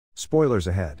Spoilers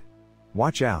ahead.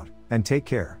 Watch out, and take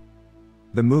care.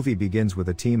 The movie begins with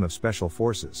a team of special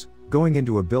forces, going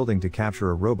into a building to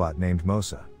capture a robot named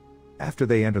Mosa. After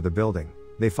they enter the building,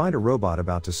 they find a robot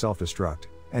about to self-destruct,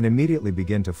 and immediately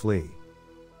begin to flee.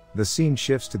 The scene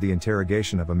shifts to the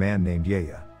interrogation of a man named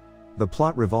Yaya. The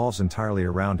plot revolves entirely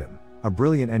around him, a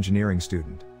brilliant engineering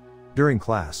student. During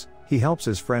class, he helps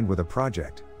his friend with a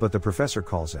project, but the professor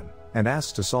calls him, and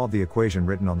asks to solve the equation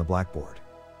written on the blackboard.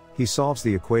 He solves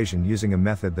the equation using a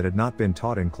method that had not been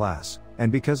taught in class,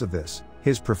 and because of this,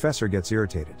 his professor gets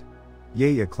irritated.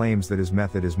 Yaya claims that his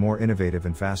method is more innovative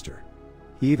and faster.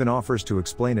 He even offers to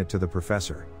explain it to the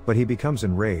professor, but he becomes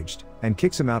enraged, and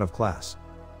kicks him out of class.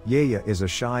 Yaya is a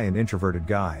shy and introverted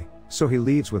guy, so he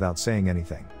leaves without saying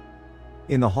anything.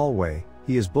 In the hallway,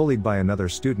 he is bullied by another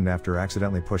student after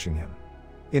accidentally pushing him.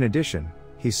 In addition,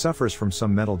 he suffers from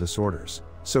some mental disorders,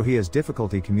 so he has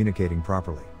difficulty communicating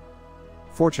properly.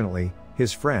 Fortunately,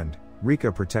 his friend,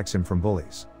 Rika, protects him from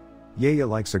bullies. Yaya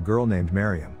likes a girl named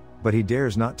Mariam, but he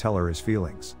dares not tell her his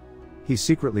feelings. He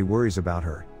secretly worries about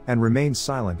her, and remains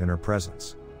silent in her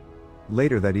presence.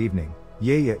 Later that evening,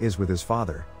 Yaya is with his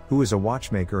father, who is a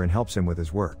watchmaker and helps him with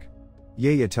his work.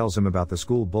 Yaya tells him about the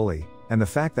school bully, and the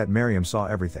fact that Mariam saw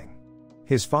everything.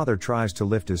 His father tries to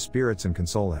lift his spirits and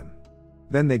console him.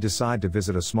 Then they decide to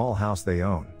visit a small house they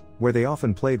own, where they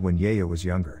often played when Yaya was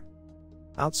younger.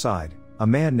 Outside, a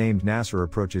man named Nasser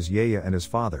approaches Yaya and his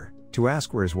father, to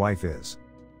ask where his wife is.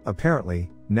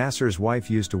 Apparently, Nasser's wife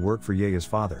used to work for Yaya's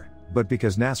father, but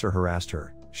because Nasser harassed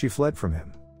her, she fled from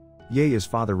him. Yaya's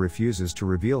father refuses to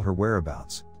reveal her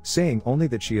whereabouts, saying only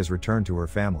that she has returned to her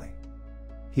family.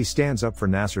 He stands up for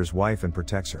Nasser's wife and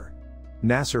protects her.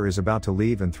 Nasser is about to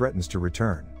leave and threatens to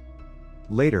return.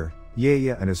 Later,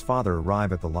 Yaya and his father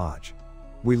arrive at the lodge.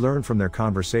 We learn from their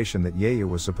conversation that Yaya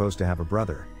was supposed to have a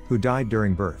brother, who died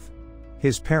during birth.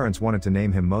 His parents wanted to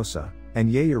name him Mosa,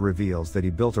 and Yaya reveals that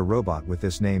he built a robot with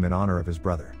this name in honor of his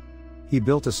brother. He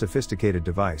built a sophisticated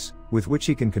device, with which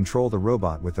he can control the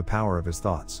robot with the power of his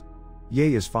thoughts.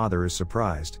 Yaya's father is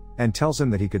surprised, and tells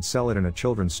him that he could sell it in a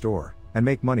children's store, and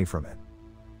make money from it.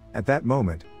 At that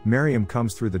moment, Mariam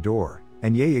comes through the door,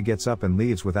 and Yaya gets up and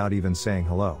leaves without even saying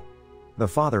hello. The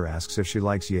father asks if she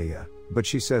likes Yaya, but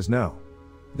she says no.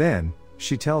 Then,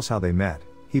 she tells how they met.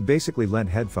 He basically lent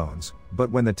headphones, but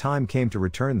when the time came to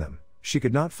return them, she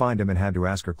could not find him and had to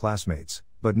ask her classmates,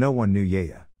 but no one knew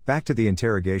Yaya. Back to the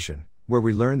interrogation, where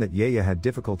we learn that Yaya had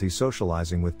difficulty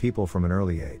socializing with people from an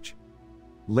early age.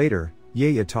 Later,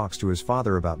 Yaya talks to his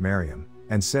father about Mariam,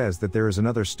 and says that there is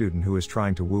another student who is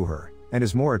trying to woo her, and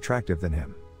is more attractive than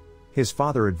him. His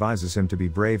father advises him to be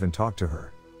brave and talk to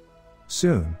her.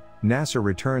 Soon, Nasser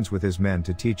returns with his men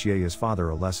to teach Yaya's father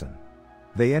a lesson.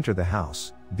 They enter the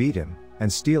house, beat him,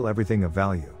 and steal everything of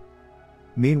value.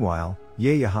 Meanwhile,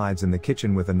 Yaya hides in the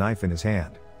kitchen with a knife in his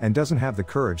hand, and doesn't have the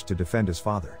courage to defend his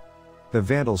father. The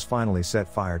vandals finally set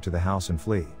fire to the house and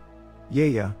flee.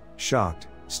 Yaya, shocked,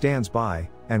 stands by,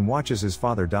 and watches his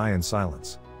father die in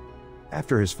silence.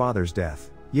 After his father's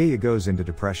death, Yaya goes into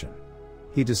depression.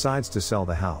 He decides to sell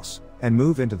the house, and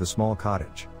move into the small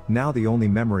cottage, now the only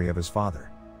memory of his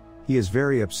father. He is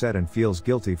very upset and feels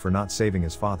guilty for not saving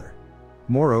his father.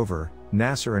 Moreover,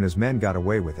 Nasser and his men got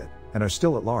away with it, and are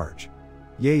still at large.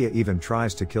 Yaya even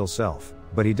tries to kill self,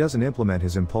 but he doesn't implement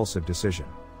his impulsive decision.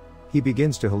 He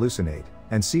begins to hallucinate,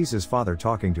 and sees his father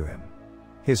talking to him.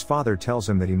 His father tells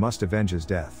him that he must avenge his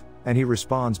death, and he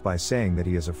responds by saying that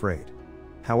he is afraid.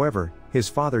 However, his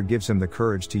father gives him the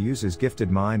courage to use his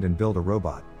gifted mind and build a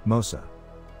robot, Mosa.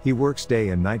 He works day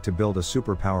and night to build a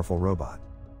super powerful robot.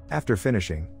 After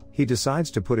finishing, he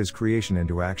decides to put his creation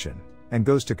into action, and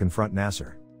goes to confront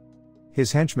Nasser.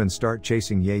 His henchmen start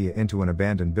chasing Yaya into an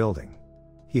abandoned building.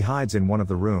 He hides in one of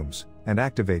the rooms, and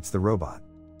activates the robot.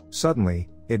 Suddenly,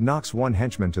 it knocks one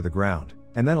henchman to the ground,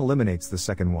 and then eliminates the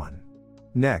second one.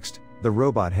 Next, the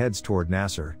robot heads toward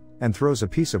Nasser, and throws a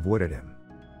piece of wood at him.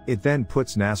 It then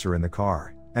puts Nasser in the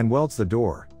car, and welds the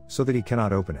door, so that he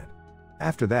cannot open it.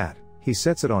 After that, he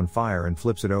sets it on fire and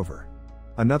flips it over.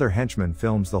 Another henchman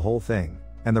films the whole thing,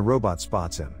 and the robot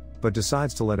spots him, but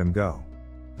decides to let him go.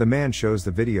 The man shows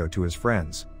the video to his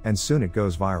friends, and soon it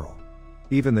goes viral.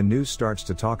 Even the news starts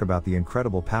to talk about the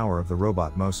incredible power of the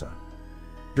robot Mosa.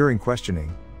 During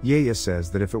questioning, Yaya says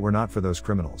that if it were not for those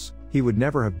criminals, he would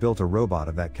never have built a robot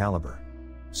of that caliber.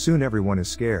 Soon everyone is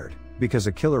scared, because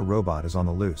a killer robot is on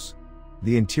the loose.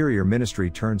 The Interior Ministry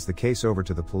turns the case over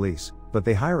to the police, but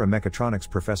they hire a mechatronics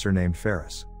professor named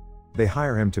Ferris. They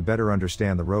hire him to better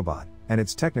understand the robot, and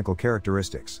its technical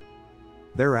characteristics.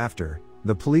 Thereafter,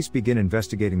 the police begin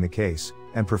investigating the case,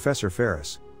 and Professor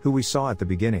Ferris, who we saw at the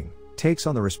beginning, takes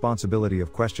on the responsibility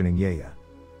of questioning Yaya.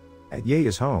 At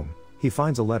Yeya's home, he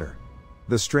finds a letter.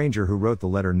 The stranger who wrote the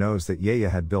letter knows that Yeya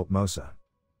had built Mosa.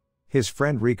 His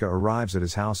friend Rika arrives at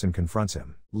his house and confronts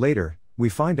him. Later, we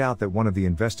find out that one of the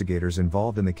investigators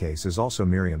involved in the case is also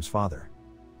Miriam's father.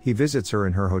 He visits her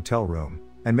in her hotel room,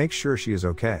 and makes sure she is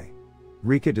okay.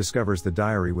 Rika discovers the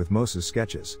diary with Mosa's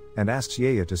sketches, and asks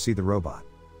Yeya to see the robot.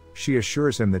 She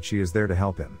assures him that she is there to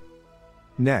help him.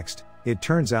 Next, it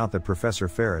turns out that Professor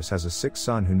Ferris has a sick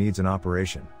son who needs an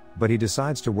operation, but he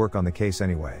decides to work on the case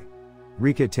anyway.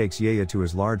 Rika takes Yeya to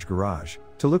his large garage,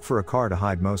 to look for a car to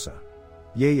hide Mosa.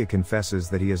 Yeya confesses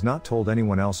that he has not told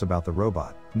anyone else about the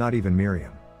robot, not even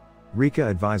Miriam. Rika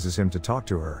advises him to talk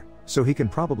to her, so he can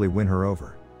probably win her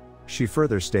over. She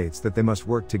further states that they must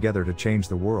work together to change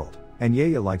the world, and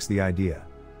Yeya likes the idea.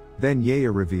 Then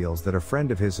Yeya reveals that a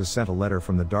friend of his has sent a letter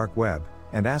from the dark web,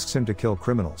 and asks him to kill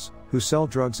criminals, who sell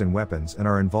drugs and weapons and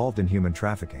are involved in human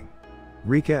trafficking.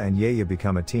 Rika and Yeya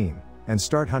become a team, and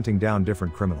start hunting down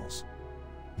different criminals.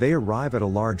 They arrive at a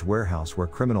large warehouse where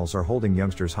criminals are holding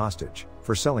youngsters hostage,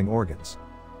 for selling organs.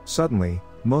 Suddenly,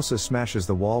 Mosa smashes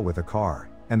the wall with a car,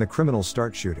 and the criminals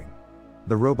start shooting.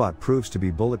 The robot proves to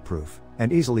be bulletproof,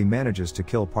 and easily manages to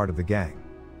kill part of the gang.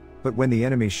 But when the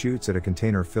enemy shoots at a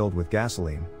container filled with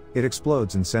gasoline, it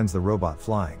explodes and sends the robot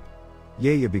flying.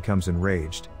 Yeya becomes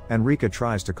enraged, and Rika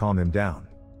tries to calm him down.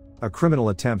 A criminal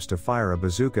attempts to fire a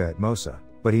bazooka at Mosa,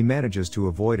 but he manages to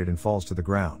avoid it and falls to the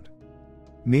ground.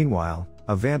 Meanwhile,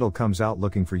 a vandal comes out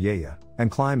looking for Yeya, and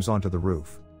climbs onto the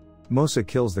roof. Mosa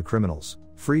kills the criminals,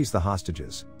 frees the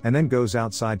hostages, and then goes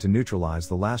outside to neutralize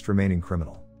the last remaining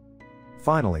criminal.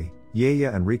 Finally,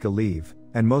 Yeya and Rika leave,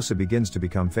 and Mosa begins to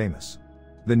become famous.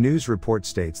 The news report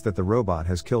states that the robot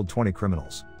has killed 20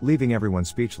 criminals, leaving everyone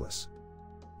speechless.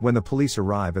 When the police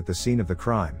arrive at the scene of the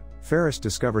crime, Ferris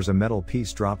discovers a metal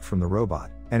piece dropped from the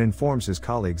robot, and informs his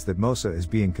colleagues that Mosa is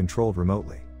being controlled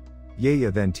remotely.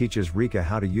 Yeya then teaches Rika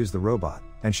how to use the robot,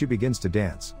 and she begins to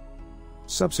dance.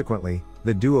 Subsequently,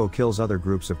 the duo kills other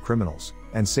groups of criminals,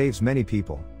 and saves many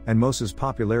people, and Mosa's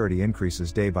popularity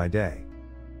increases day by day.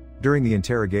 During the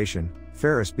interrogation,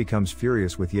 Ferris becomes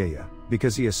furious with Yeya,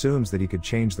 because he assumes that he could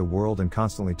change the world and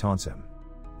constantly taunts him.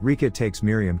 Rika takes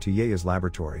Miriam to Yeya's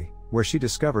laboratory, where she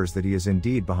discovers that he is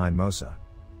indeed behind Mosa.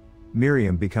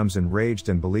 Miriam becomes enraged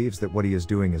and believes that what he is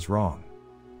doing is wrong.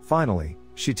 Finally,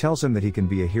 she tells him that he can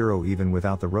be a hero even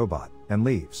without the robot, and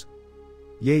leaves.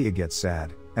 Yeya gets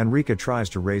sad, and Rika tries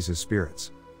to raise his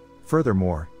spirits.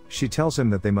 Furthermore, she tells him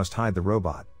that they must hide the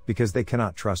robot, because they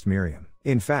cannot trust Miriam.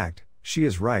 In fact, she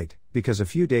is right, because a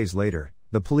few days later,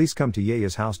 the police come to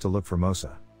Yeya's house to look for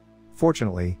Mosa.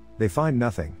 Fortunately, they find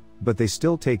nothing, but they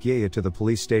still take Yeya to the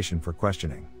police station for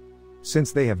questioning.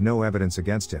 Since they have no evidence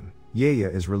against him,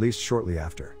 Yeya is released shortly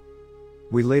after.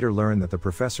 We later learn that the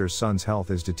professor's son's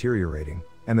health is deteriorating,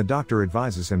 and the doctor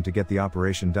advises him to get the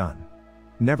operation done.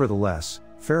 Nevertheless,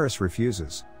 Ferris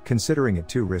refuses, considering it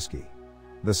too risky.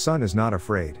 The son is not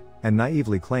afraid, and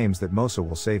naively claims that Mosa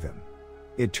will save him.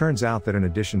 It turns out that in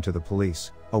addition to the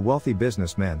police, a wealthy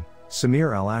businessman,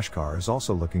 Samir Al-Ashkar, is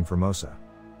also looking for Mosa.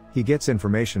 He gets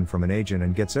information from an agent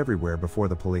and gets everywhere before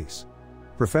the police.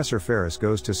 Professor Ferris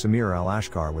goes to Samir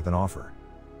Al-Ashkar with an offer.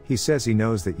 He says he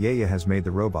knows that Yeya has made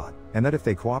the robot, and that if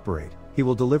they cooperate, he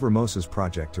will deliver Mosa's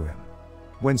project to him.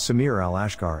 When Samir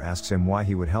Al-Ashkar asks him why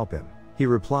he would help him, he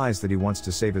replies that he wants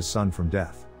to save his son from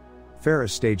death.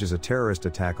 Ferris stages a terrorist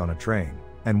attack on a train,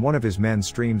 and one of his men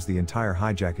streams the entire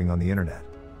hijacking on the internet.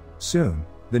 Soon,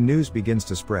 the news begins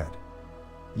to spread.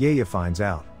 Yeya finds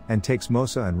out, and takes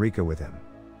Mosa and Rika with him.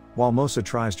 While Mosa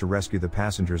tries to rescue the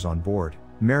passengers on board,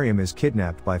 Miriam is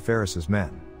kidnapped by Ferris's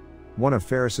men. One of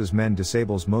Ferris's men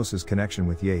disables Mosa's connection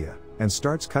with Yeya, and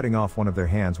starts cutting off one of their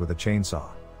hands with a chainsaw.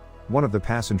 One of the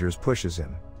passengers pushes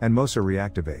him, and Mosa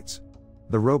reactivates.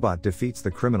 The robot defeats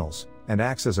the criminals, and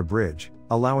acts as a bridge,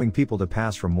 allowing people to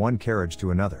pass from one carriage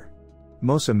to another.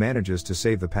 Mosa manages to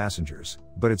save the passengers,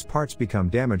 but its parts become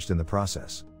damaged in the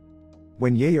process.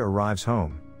 When Yeya arrives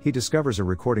home, he discovers a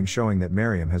recording showing that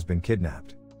Miriam has been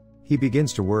kidnapped. He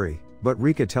begins to worry, but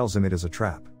Rika tells him it is a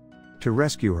trap. To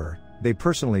rescue her, they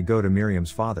personally go to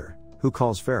Miriam's father, who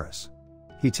calls Ferris.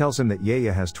 He tells him that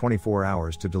Yeya has 24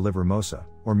 hours to deliver Mosa,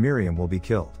 or Miriam will be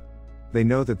killed. They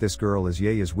know that this girl is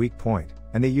Yeya's weak point,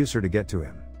 and they use her to get to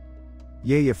him.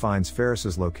 Yeya finds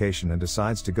Ferris's location and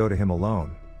decides to go to him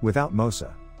alone, without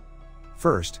Mosa.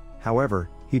 First, however,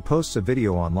 he posts a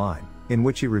video online, in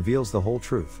which he reveals the whole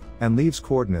truth, and leaves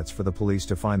coordinates for the police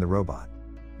to find the robot.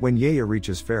 When Yeya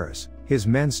reaches Ferris, his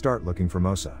men start looking for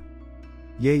Mosa.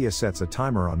 Yeya sets a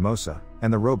timer on Mosa,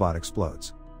 and the robot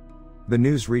explodes. The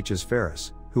news reaches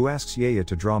Ferris, who asks Yeya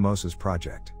to draw Mosa's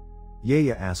project.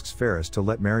 Yeya asks Ferris to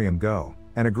let Miriam go,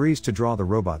 and agrees to draw the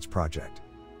robot's project.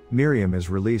 Miriam is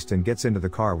released and gets into the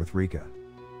car with Rika.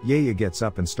 Yaya gets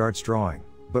up and starts drawing,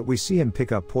 but we see him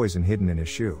pick up poison hidden in his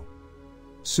shoe.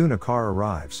 Soon a car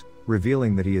arrives,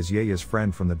 revealing that he is Yaya's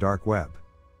friend from the dark web.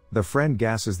 The friend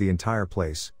gasses the entire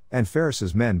place, and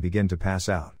Ferris's men begin to pass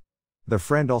out. The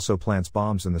friend also plants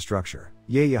bombs in the structure.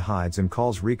 Yaya hides and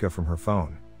calls Rika from her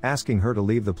phone, asking her to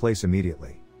leave the place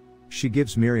immediately. She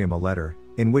gives Miriam a letter,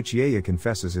 in which Yaya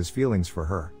confesses his feelings for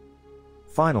her.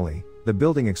 Finally, the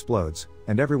building explodes,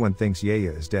 and everyone thinks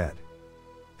Yaya is dead.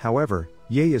 However,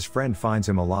 Yaya's friend finds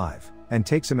him alive, and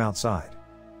takes him outside.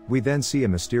 We then see a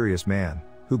mysterious man,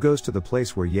 who goes to the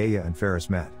place where Yaya and Ferris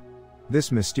met.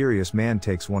 This mysterious man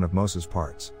takes one of Mosa's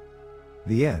parts.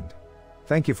 The end.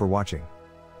 Thank you for watching.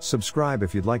 Subscribe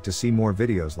if you'd like to see more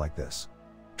videos like this.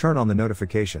 Turn on the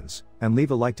notifications, and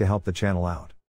leave a like to help the channel out.